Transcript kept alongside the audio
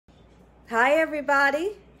Hi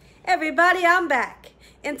everybody. Everybody, I'm back.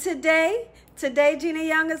 And today Gina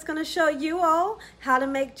Young is going to show you all how to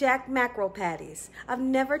make Jack Mackerel Patties. I've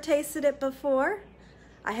never tasted it before.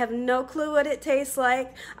 I have no clue what it tastes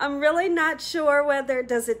like. I'm really not sure whether,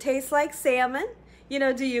 does it taste like salmon? You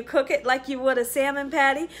know, do you cook it like you would a salmon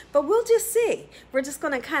patty? But we'll just see. We're just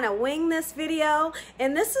going to kind of wing this video.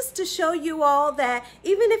 And this is to show you all that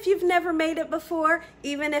even if you've never made it before,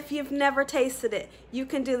 even if you've never tasted it, you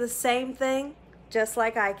can do the same thing just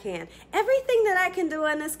like I can. Everything that I can do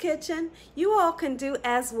in this kitchen, you all can do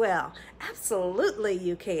as well. Absolutely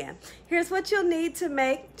you can. Here's what you'll need to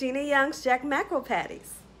make Gina Young's Jack Mackerel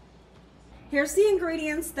Patties. Here's the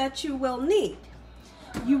ingredients that you will need.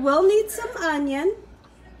 You will need some onion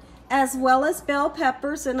as well as bell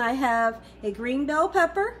peppers, and I have a green bell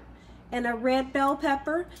pepper and a red bell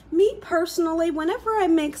pepper. Me personally, whenever I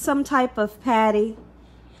make some type of patty,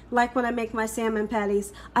 like when I make my salmon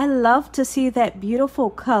patties, I love to see that beautiful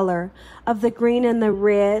color of the green and the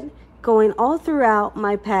red going all throughout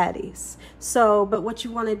my patties. So, but what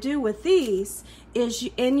you want to do with these is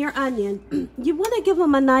in your onion, you want to give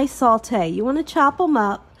them a nice saute. You want to chop them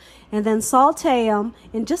up and then saute them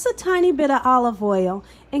in just a tiny bit of olive oil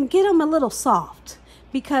and get them a little soft.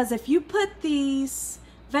 Because if you put these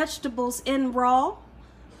vegetables in raw,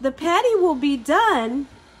 the patty will be done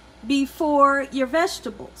before your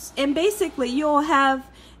vegetables. And basically you'll have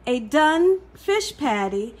a done fish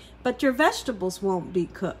patty, but your vegetables won't be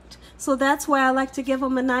cooked. So that's why I like to give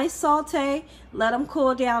them a nice saute, let them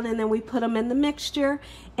cool down, and then we put them in the mixture,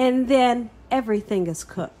 and then everything is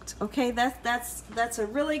cooked. Okay, that's a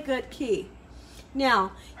really good key.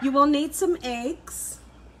 Now, you will need some eggs.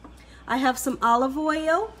 I have some olive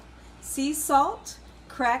oil, sea salt,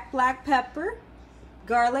 cracked black pepper,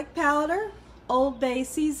 garlic powder, Old Bay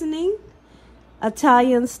seasoning,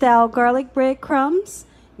 Italian style garlic breadcrumbs,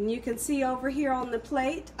 and you can see over here on the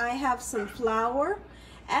plate I have some flour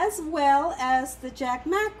as well as the Jack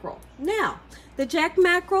Mackerel. Now, the Jack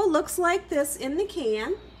Mackerel looks like this in the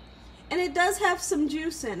can, and it does have some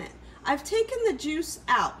juice in it. I've taken the juice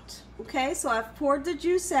out, okay? So I've poured the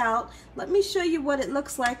juice out. Let me show you what it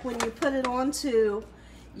looks like when you put it onto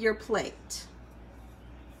your plate.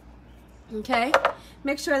 Okay?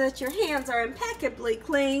 Make sure that your hands are impeccably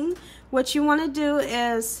clean. What you want to do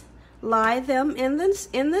is lie them in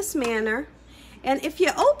this manner. And if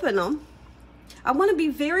you open them, I want to be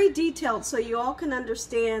very detailed so you all can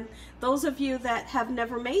understand, those of you that have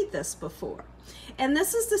never made this before. And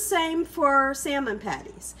this is the same for salmon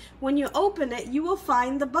patties. When you open it, you will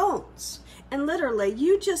find the bones. And literally,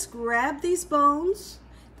 you just grab these bones.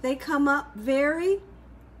 They come up very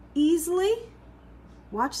easily.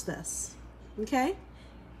 Watch this, okay?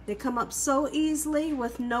 They come up so easily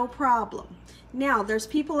with no problem. Now, there's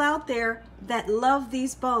people out there that love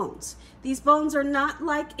these bones. These bones are not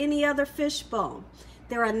like any other fish bone.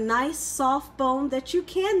 They're a nice soft bone that you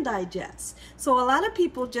can digest. So a lot of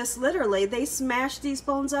people just literally, they smash these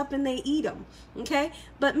bones up and they eat them, okay?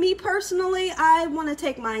 But me personally, I want to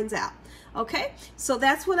take mine out, okay? So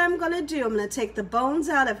that's what I'm going to do. I'm going to take the bones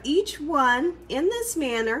out of each one in this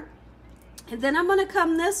manner. And then I'm going to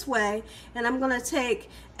come this way and I'm going to take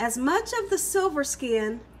as much of the silver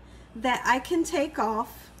skin that I can take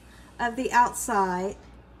off of the outside,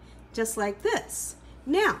 just like this.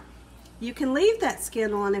 Now, you can leave that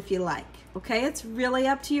skin on if you like, okay? It's really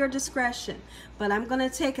up to your discretion. But I'm going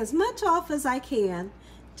to take as much off as I can,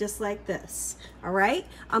 just like this, all right?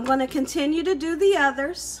 I'm going to continue to do the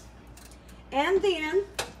others. And then,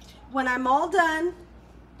 when I'm all done,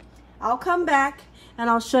 I'll come back and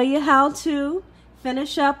I'll show you how to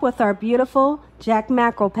finish up with our beautiful Jack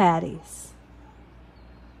Mackerel Patties.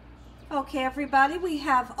 Okay, everybody, we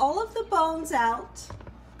have all of the bones out,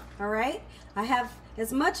 all right? I have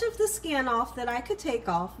as much of the skin off that I could take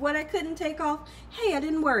off. What I couldn't take off, hey, I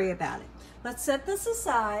didn't worry about it. Let's set this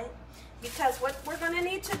aside, because what we're gonna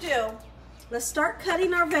need to do, let's start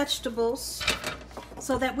cutting our vegetables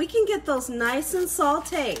so that we can get those nice and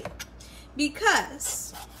sauteed,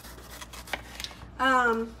 because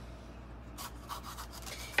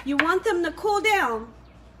you want them to cool down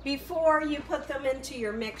before you put them into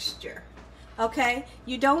your mixture, okay?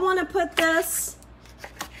 You don't want to put this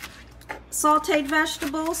sauteed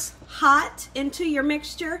vegetables hot into your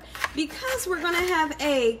mixture, because we're going to have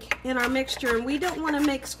egg in our mixture and we don't want to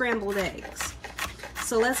make scrambled eggs.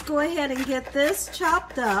 So let's go ahead and get this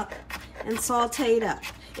chopped up and sauteed up.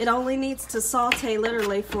 It only needs to saute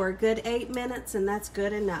literally for a good 8 minutes, and that's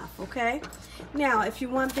good enough, okay? Now, if you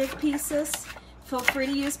want big pieces, feel free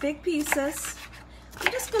to use big pieces.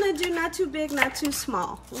 I'm just going to do not too big, not too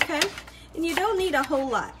small, okay? And you don't need a whole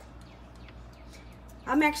lot.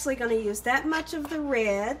 I'm actually going to use that much of the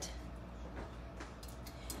red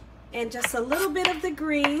and just a little bit of the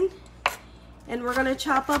green. And we're going to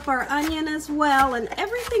chop up our onion as well, and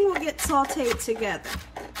everything will get sauteed together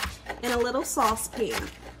in a little saucepan,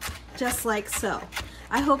 just like so.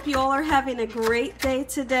 I hope you all are having a great day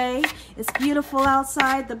today. It's beautiful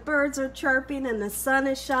outside. The birds are chirping and the sun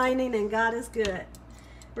is shining and God is good,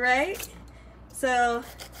 right? So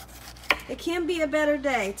it can't be a better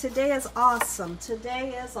day. Today is awesome.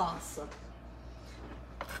 Today is awesome.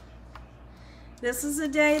 This is a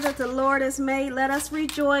day that the Lord has made. Let us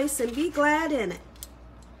rejoice and be glad in it.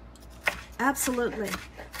 Absolutely.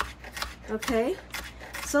 Okay,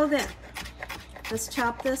 so then let's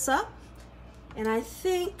chop this up. And I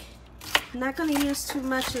think I'm not going to use too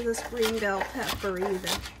much of this green bell pepper either.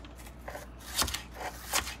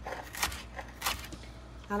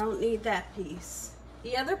 I don't need that piece.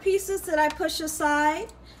 The other pieces that I push aside,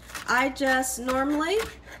 I just normally,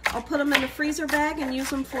 I'll put them in a freezer bag and use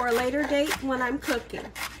them for a later date when I'm cooking.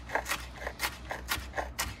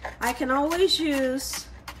 I can always use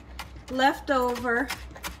leftover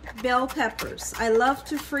bell peppers. I love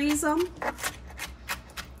to freeze them.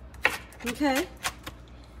 Okay,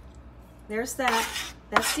 there's that.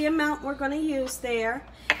 That's the amount we're going to use there.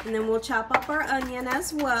 And then we'll chop up our onion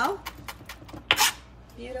as well.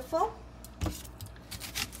 Beautiful.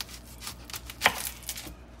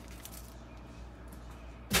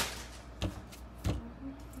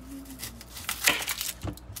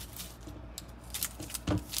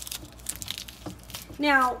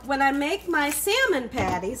 Now, when I make my salmon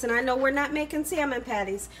patties, and I know we're not making salmon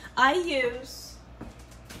patties, I use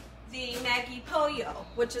the Maggi Pollo,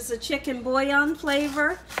 which is a chicken bouillon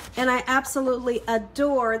flavor, and I absolutely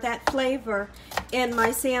adore that flavor in my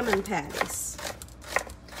salmon patties.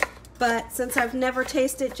 But since I've never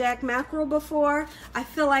tasted Jack Mackerel before, I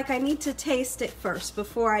feel like I need to taste it first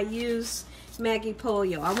before I use Maggi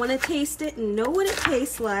Pollo. I want to taste it and know what it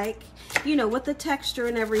tastes like, you know, what the texture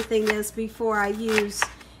and everything is before I use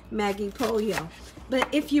Maggi Pollo. But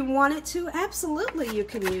if you wanted to, absolutely you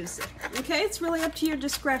can use it. Okay, it's really up to your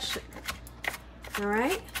discretion. All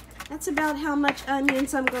right, that's about how much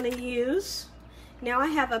onions I'm going to use. Now I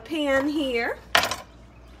have a pan here.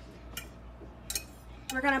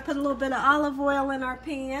 We're going to put a little bit of olive oil in our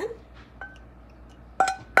pan.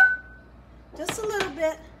 Just a little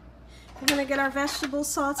bit. We're going to get our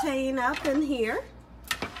vegetables sauteing up in here.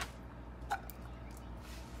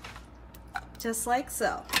 Just like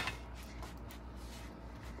so.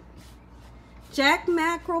 Jack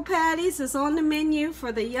Mackerel Patties is on the menu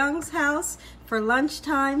for the Young's house for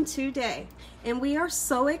lunchtime today. And we are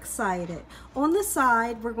so excited. On the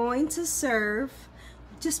side, we're going to serve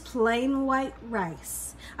just plain white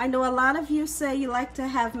rice. I know a lot of you say you like to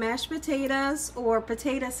have mashed potatoes or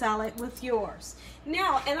potato salad with yours.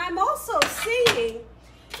 Now, and I'm also seeing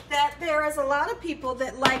that there is a lot of people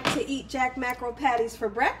that like to eat Jack Mackerel Patties for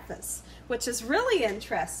breakfast, which is really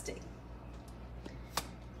interesting.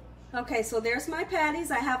 Okay, so there's my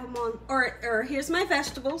patties. I have them on, or here's my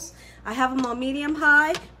vegetables. I have them on medium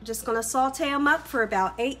high. I'm just gonna saute them up for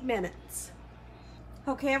about 8 minutes.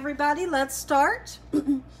 Okay, everybody, let's start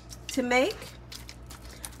to make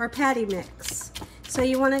our patty mix. So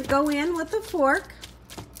you wanna go in with a fork.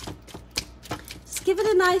 Just give it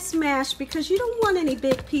a nice mash because you don't want any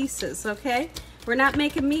big pieces, okay? We're not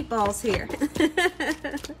making meatballs here.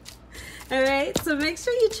 All right, so make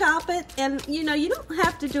sure you chop it, and you know, you don't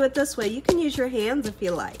have to do it this way. You can use your hands if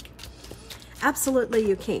you like. Absolutely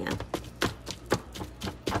you can.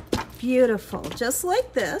 Beautiful, just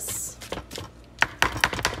like this.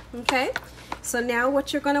 Okay, so now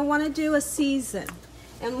what you're gonna wanna do is season.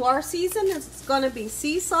 And our season is gonna be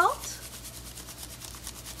sea salt.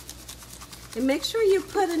 And make sure you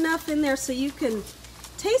put enough in there so you can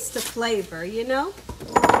taste the flavor, you know?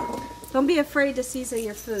 Don't be afraid to season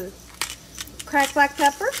your food. Cracked black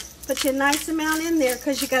pepper, put your nice amount in there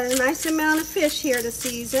because you got a nice amount of fish here to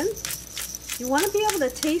season. You want to be able to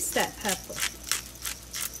taste that pepper.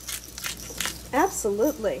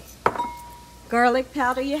 Absolutely. Garlic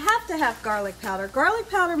powder, you have to have garlic powder. Garlic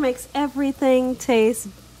powder makes everything taste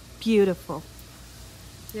beautiful.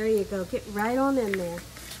 There you go, get right on in there.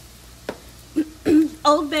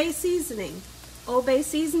 Old Bay seasoning. Old Bay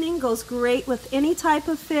seasoning goes great with any type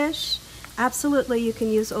of fish. Absolutely, you can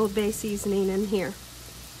use Old Bay seasoning in here.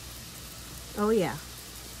 Oh yeah.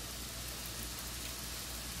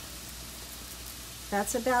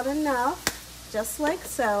 That's about enough, just like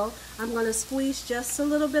so. I'm going to squeeze just a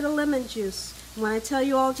little bit of lemon juice. When I tell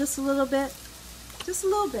you all just a little bit,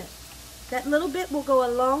 that little bit will go a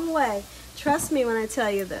long way. Trust me when I tell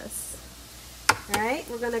you this. All right,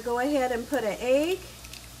 we're going to go ahead and put an egg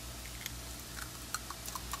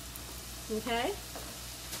Okay?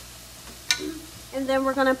 And then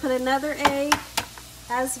we're going to put another egg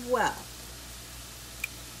as well.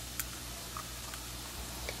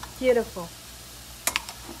 Beautiful.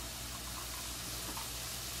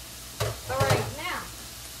 All right, now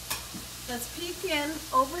let's peek in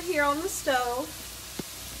over here on the stove.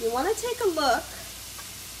 You want to take a look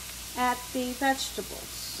at the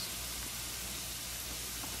vegetables.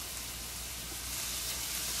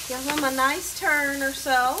 Give them a nice turn or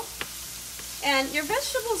so. And your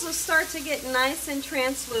vegetables will start to get nice and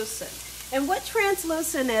translucent. And what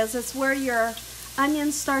translucent is, it's where your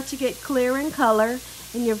onions start to get clear in color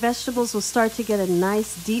and your vegetables will start to get a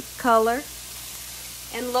nice deep color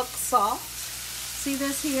and look soft. See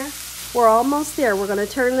this here? We're almost there. We're going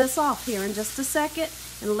to turn this off here in just a second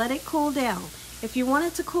and let it cool down. If you want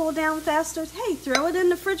it to cool down faster, hey, throw it in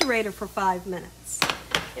the refrigerator for 5 minutes.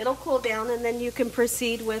 It'll cool down and then you can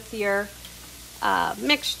proceed with your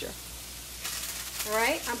mixture. All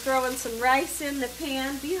right, I'm throwing some rice in the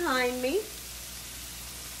pan behind me.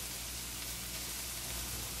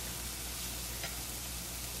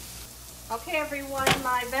 Okay, everyone,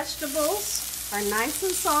 my vegetables are nice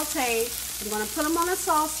and sauteed. I'm going to put them on a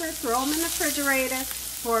saucer, throw them in the refrigerator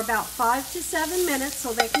for about 5 to 7 minutes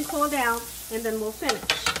so they can cool down, and then we'll finish.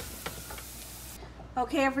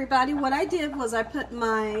 Okay, everybody, what I did was I put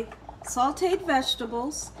my sauteed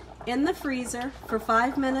vegetables in the freezer for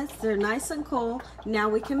 5 minutes. They're nice and cool. Now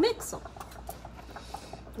we can mix them.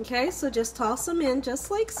 Okay, so just toss them in just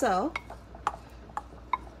like so.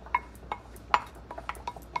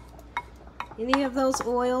 Any of those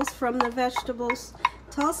oils from the vegetables,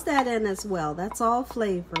 toss that in as well. That's all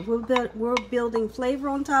flavor. We're building flavor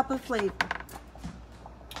on top of flavor.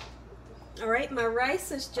 All right, my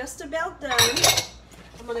rice is just about done.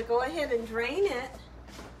 I'm going to go ahead and drain it.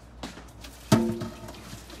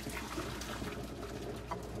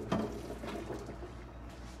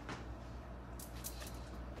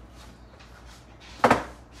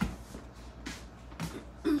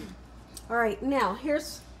 All right, now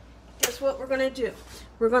here's what we're going to do.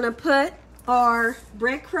 We're going to put our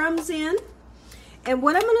breadcrumbs in, and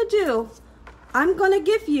what I'm going to do, I'm going to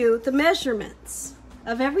give you the measurements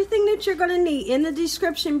of everything that you're going to need in the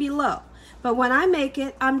description below. But when I make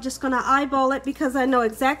it, I'm just going to eyeball it because I know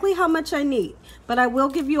exactly how much I need. But I will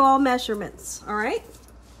give you all measurements, all right?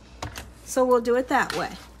 So we'll do it that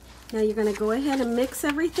way. Now you're going to go ahead and mix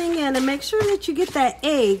everything in and make sure that you get that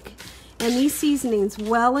egg and these seasonings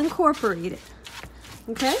well incorporated.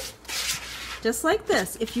 Okay? Just like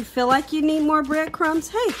this. If you feel like you need more breadcrumbs,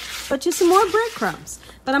 hey, put you some more breadcrumbs.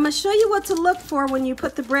 But I'm going to show you what to look for when you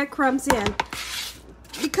put the breadcrumbs in,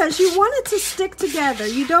 because you want it to stick together.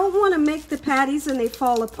 You don't want to make the patties and they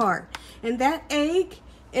fall apart. And that egg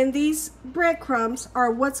and these breadcrumbs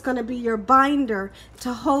are what's going to be your binder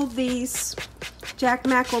to hold these Jack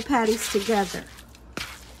Mackerel patties together.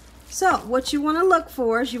 So what you want to look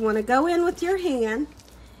for is you want to go in with your hand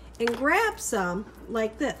and grab some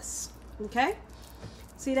like this. Okay?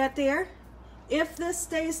 See that there? If this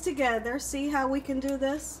stays together, see how we can do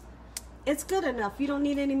this? It's good enough. You don't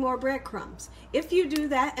need any more breadcrumbs. If you do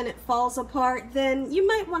that and it falls apart, then you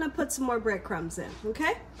might want to put some more breadcrumbs in,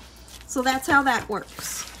 okay? So that's how that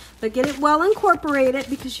works. But get it well incorporated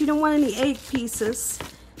because you don't want any egg pieces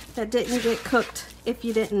that didn't get cooked if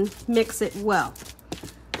you didn't mix it well.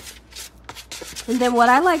 And then what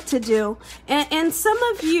I like to do, and some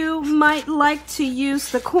of you might like to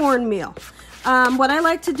use the cornmeal. What I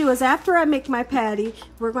like to do is after I make my patty,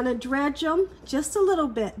 we're going to dredge them just a little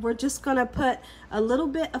bit. We're just going to put a little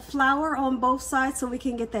bit of flour on both sides so we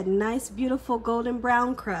can get that nice, beautiful golden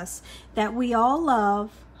brown crust that we all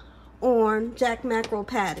love on Jack Mackerel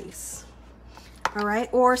patties. All right,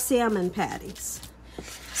 or salmon patties.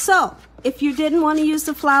 So, if you didn't want to use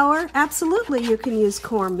the flour, absolutely you can use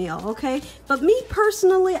cornmeal, okay? But me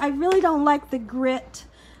personally, I really don't like the grit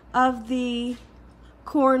of the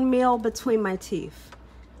cornmeal between my teeth.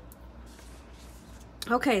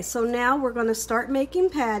 Okay, so now we're going to start making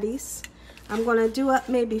patties. I'm going to do up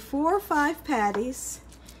maybe 4 or 5 patties,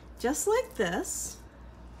 just like this.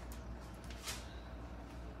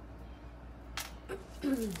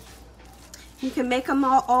 You can make them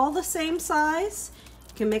all the same size.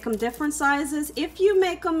 You can make them different sizes. If you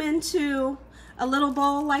make them into a little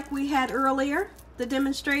bowl like we had earlier, the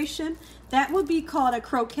demonstration, that would be called a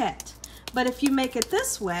croquette. But if you make it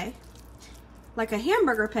this way, like a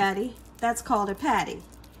hamburger patty, that's called a patty.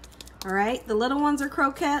 All right, the little ones are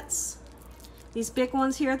croquettes. These big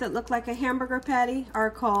ones here that look like a hamburger patty are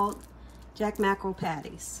called Jack Mackerel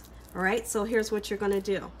patties. All right, so here's what you're going to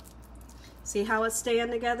do. See how it's staying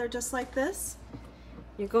together just like this?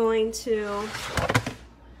 You're going to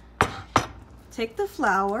take the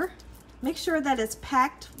flour, make sure that it's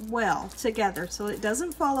packed well together so it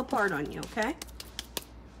doesn't fall apart on you, okay?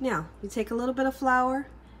 Now, you take a little bit of flour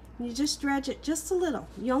and you just dredge it just a little.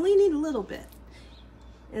 You only need a little bit.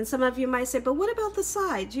 And some of you might say, but what about the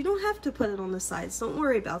sides? You don't have to put it on the sides. Don't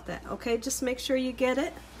worry about that, okay? Just make sure you get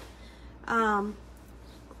it on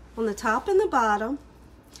the top and the bottom.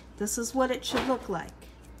 This is what it should look like,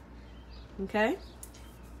 okay?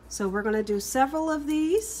 So we're gonna do several of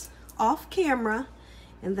these off camera,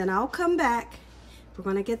 and then I'll come back. We're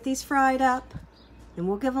gonna get these fried up and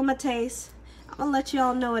we'll give them a taste. I'm gonna let you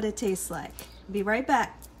all know what it tastes like. Be right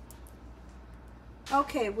back.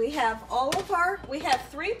 Okay, we have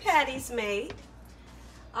 3 patties made.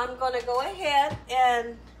 I'm gonna go ahead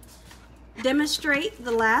and demonstrate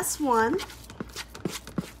the last one,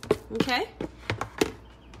 okay?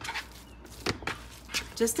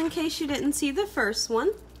 Just in case you didn't see the first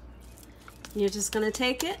one, you're just gonna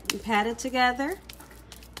take it and pat it together,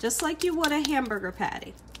 just like you would a hamburger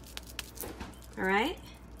patty, all right?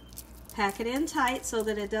 Pack it in tight so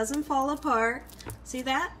that it doesn't fall apart. See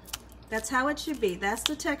that? That's how it should be. That's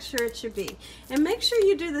the texture it should be. And make sure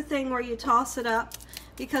you do the thing where you toss it up,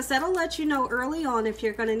 because that'll let you know early on if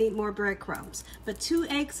you're gonna need more breadcrumbs. But 2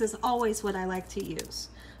 eggs is always what I like to use.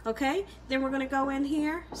 Okay, then we're gonna go in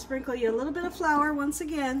here, sprinkle you a little bit of flour once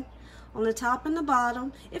again on the top and the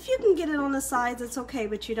bottom. If you can get it on the sides, it's okay,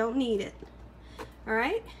 but you don't need it. All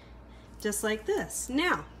right, just like this.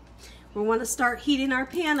 Now, we wanna start heating our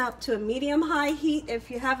pan up to a medium-high heat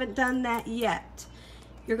if you haven't done that yet.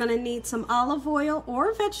 You're gonna need some olive oil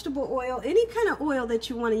or vegetable oil. Any kind of oil that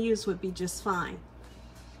you wanna use would be just fine.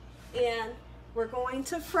 And we're going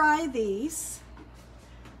to fry these.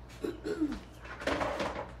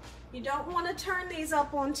 You don't wanna turn these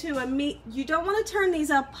up onto a meat, you don't wanna turn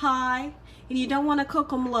these up high, and you don't wanna cook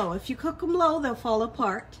them low. If you cook them low, they'll fall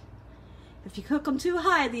apart. If you cook them too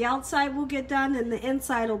high, the outside will get done and the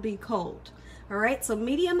inside will be cold. All right, so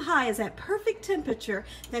medium-high is that perfect temperature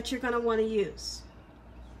that you're gonna wanna use.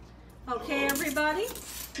 Okay, everybody,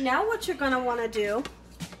 now what you're gonna wanna do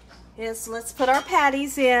is let's put our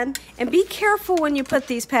patties in, and be careful when you put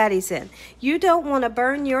these patties in. You don't wanna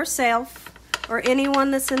burn yourself or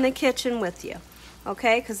anyone that's in the kitchen with you,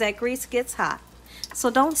 okay, because that grease gets hot. So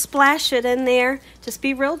don't splash it in there, just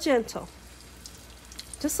be real gentle.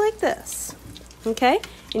 Just like this, okay?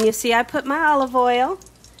 And you see I put my olive oil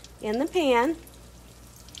in the pan,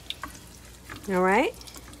 all right?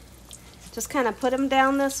 Just kind of put them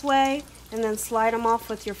down this way and then slide them off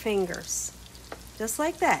with your fingers, just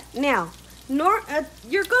like that. Now,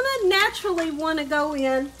 you're gonna naturally wanna go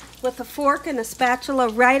in with a fork and a spatula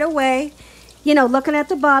right away, you know, looking at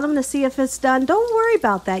the bottom to see if it's done. Don't worry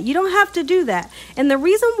about that. You don't have to do that. And the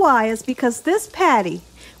reason why is because this patty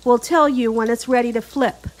will tell you when it's ready to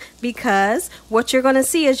flip, because what you're gonna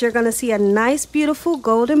see is you're gonna see a nice, beautiful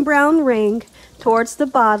golden brown ring towards the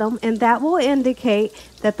bottom, and that will indicate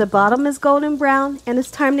that the bottom is golden brown and it's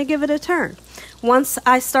time to give it a turn. Once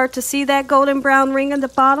I start to see that golden brown ring at the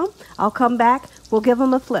bottom, I'll come back, we'll give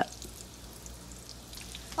them a flip.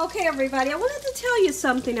 Okay, everybody, I wanted to tell you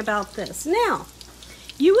something about this. Now,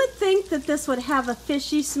 you would think that this would have a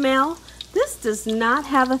fishy smell. This does not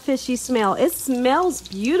have a fishy smell. It smells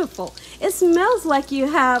beautiful. It smells like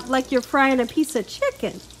you're frying a piece of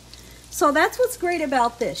chicken. So that's what's great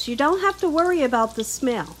about this. You don't have to worry about the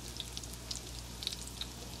smell.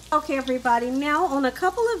 Okay, everybody, now on a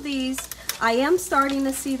couple of these, I am starting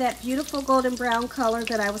to see that beautiful golden brown color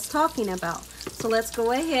that I was talking about. So let's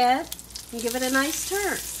go ahead and give it a nice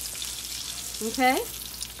turn. Okay?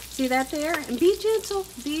 See that there? And be gentle,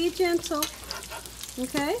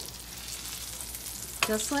 okay?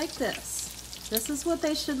 Just like this. This is what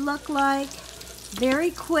they should look like.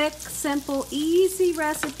 Very quick, simple, easy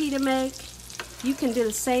recipe to make. You can do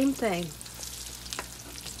the same thing.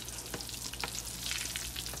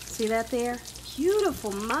 See that there?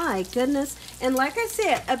 Beautiful, my goodness. And like I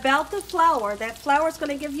said, about the flour, that flour is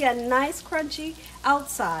going to give you a nice crunchy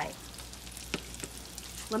outside.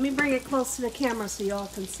 Let me bring it close to the camera so y'all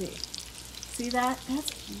can see. See that?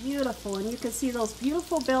 That's beautiful. And you can see those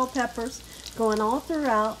beautiful bell peppers going all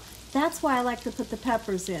throughout. That's why I like to put the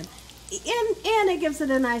peppers in. And it gives it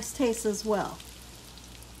a nice taste as well.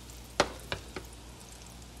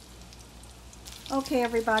 Okay,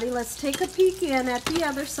 everybody, let's take a peek in at the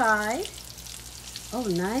other side. Oh,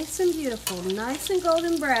 nice and beautiful, nice and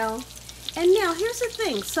golden brown. And now, here's the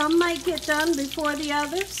thing. Some might get done before the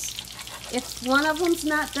others. If one of them's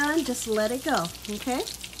not done, just let it go, okay?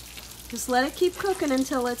 Just let it keep cooking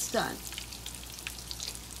until it's done.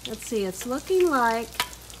 Let's see, it's looking like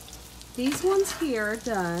these ones here are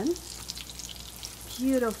done.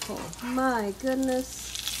 beautiful. My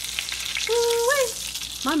goodness. Ooh-wee.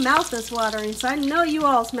 My mouth is watering, so I know you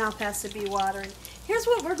all's mouth has to be watering. Here's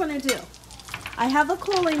what we're going to do. I have a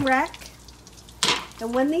cooling rack,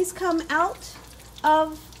 and when these come out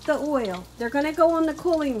of the oil, they're going to go on the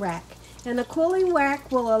cooling rack, and the cooling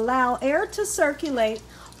rack will allow air to circulate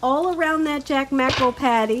all around that Jack Mackerel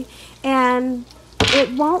patty, and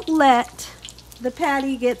it won't let the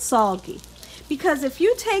patty get soggy. Because if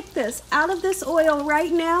you take this out of this oil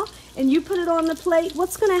right now and you put it on the plate,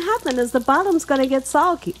 what's going to happen is the bottom's going to get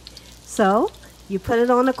soggy. So you put it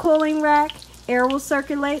on the cooling rack, air will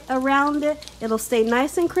circulate around it, it'll stay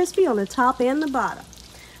nice and crispy on the top and the bottom.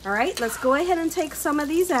 All right, let's go ahead and take some of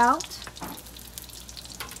these out.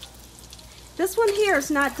 This one here is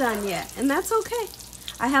not done yet, and that's okay.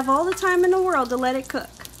 I have all the time in the world to let it cook.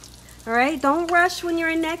 All right, don't rush when you're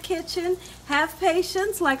in that kitchen. Have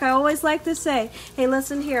patience, like I always like to say. Hey,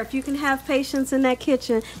 listen here, if you can have patience in that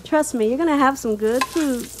kitchen, trust me, you're gonna have some good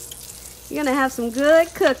food. You're gonna have some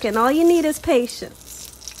good cooking. All you need is patience.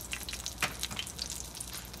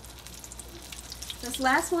 This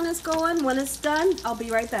last one is going. When it's done, I'll be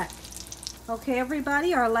right back. Okay,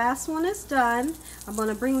 everybody, our last one is done. I'm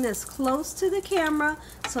gonna bring this close to the camera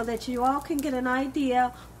so that you all can get an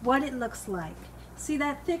idea what it looks like. See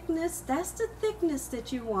that thickness? That's the thickness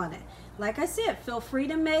that you want it. Like I said, feel free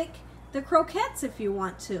to make the croquettes if you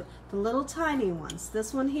want to. The little tiny ones.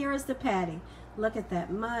 This one here is the patty. Look at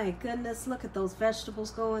that. My goodness, look at those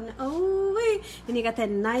vegetables going. Oh, and you got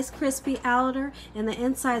that nice crispy outer, and the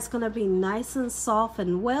inside is going to be nice and soft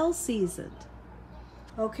and well seasoned.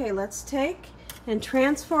 Okay, let's take and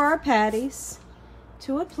transfer our patties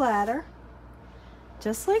to a platter,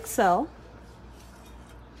 just like so.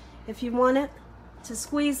 If you want it to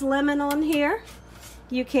squeeze lemon on here,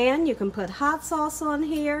 you can. You can put hot sauce on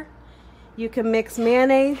here. You can mix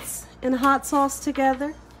mayonnaise and hot sauce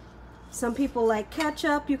together. Some people like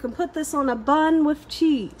ketchup. You can put this on a bun with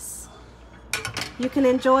cheese. You can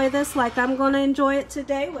enjoy this like I'm going to enjoy it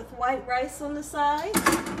today with white rice on the side.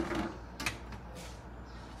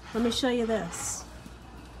 Let me show you this.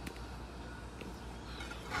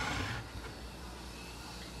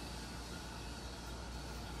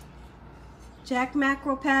 Jack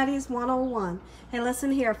Mackerel Patties 101. Hey,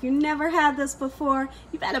 listen here, if you never had this before,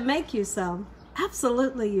 you better make you some.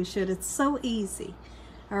 Absolutely you should. It's so easy.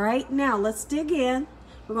 All right, now let's dig in.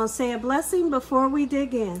 We're going to say a blessing before we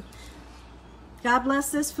dig in. God bless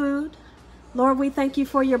this food. Lord, we thank you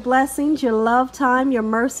for your blessings, your love time, your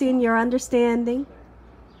mercy, and your understanding.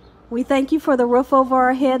 We thank you for the roof over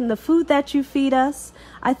our head and the food that you feed us.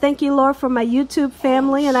 I thank you, Lord, for my YouTube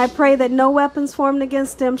family, and I pray that no weapons formed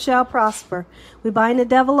against them shall prosper. We bind the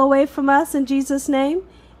devil away from us in Jesus' name.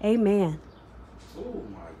 Amen.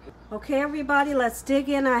 Okay, everybody, let's dig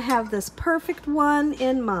in. I have this perfect one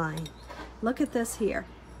in mind. Look at this here.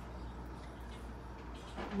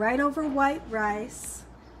 Right over white rice.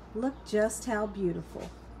 Look just how beautiful.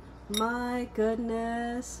 My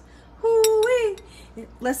goodness. Hoo-wee.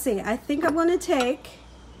 Let's see, I think I'm going to take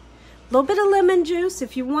a little bit of lemon juice.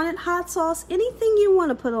 If you wanted hot sauce, anything you want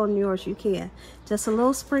to put on yours, you can. Just a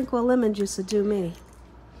little sprinkle of lemon juice will do me.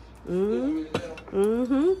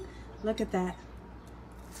 Look at that.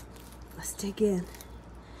 Let's dig in.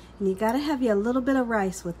 And you got to have you a little bit of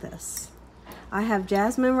rice with this. I have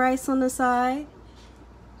jasmine rice on the side.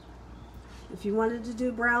 If you wanted to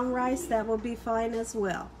do brown rice, that will be fine as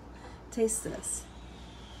well. Taste this.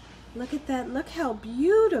 Look at that. Look how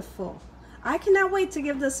beautiful. I cannot wait to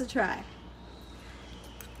give this a try.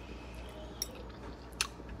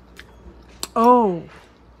 Oh.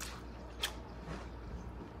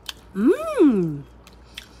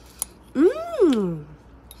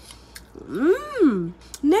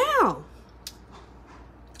 Now,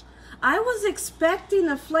 I was expecting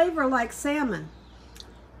a flavor like salmon.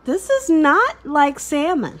 This is not like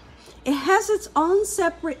salmon. It has its own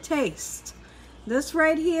separate taste. This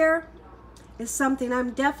right here is something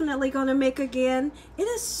I'm definitely going to make again. It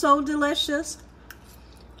is so delicious.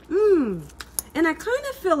 And I kind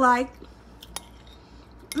of feel like,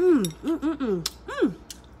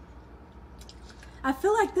 I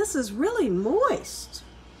feel like this is really moist.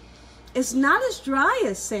 It's not as dry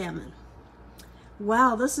as salmon.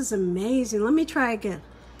 Wow, this is amazing. Let me try again.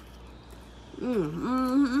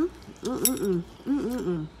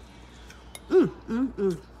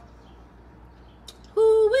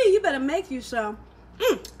 Ooh-wee, you better make you some.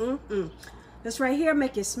 This right here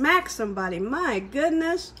make you smack somebody. My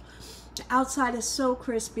goodness. The outside is so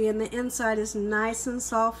crispy and the inside is nice and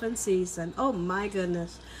soft and seasoned. Oh my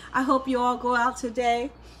goodness. I hope you all go out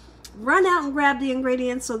today. Run out and grab the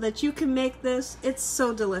ingredients so that you can make this. It's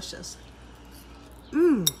so delicious.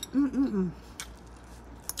 And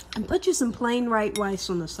put you some plain white rice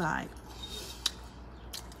on the side.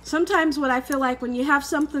 Sometimes what I feel like when you have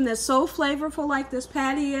something that's so flavorful like this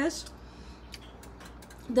patty is,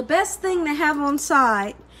 the best thing to have on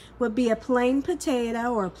side would be a plain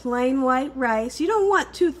potato or a plain white rice. You don't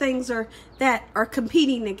want two things that are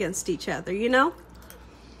competing against each other, you know?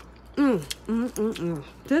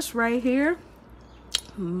 This right here,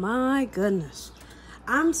 my goodness.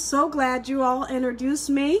 I'm so glad you all introduced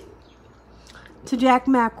me to Jack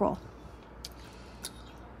Mackerel.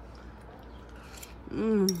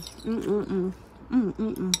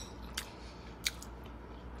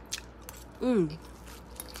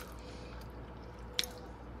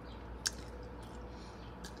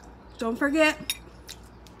 Don't forget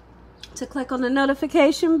to click on the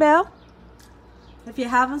notification bell. If you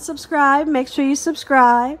haven't subscribed, make sure you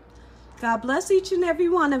subscribe. God bless each and every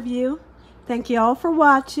one of you. Thank you all for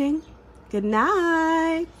watching. Good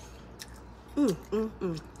night.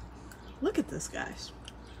 Look at this, guys.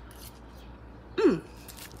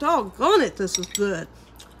 Doggone it, this is good.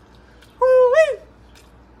 Woo-wee.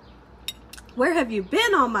 Where have you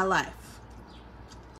been all my life?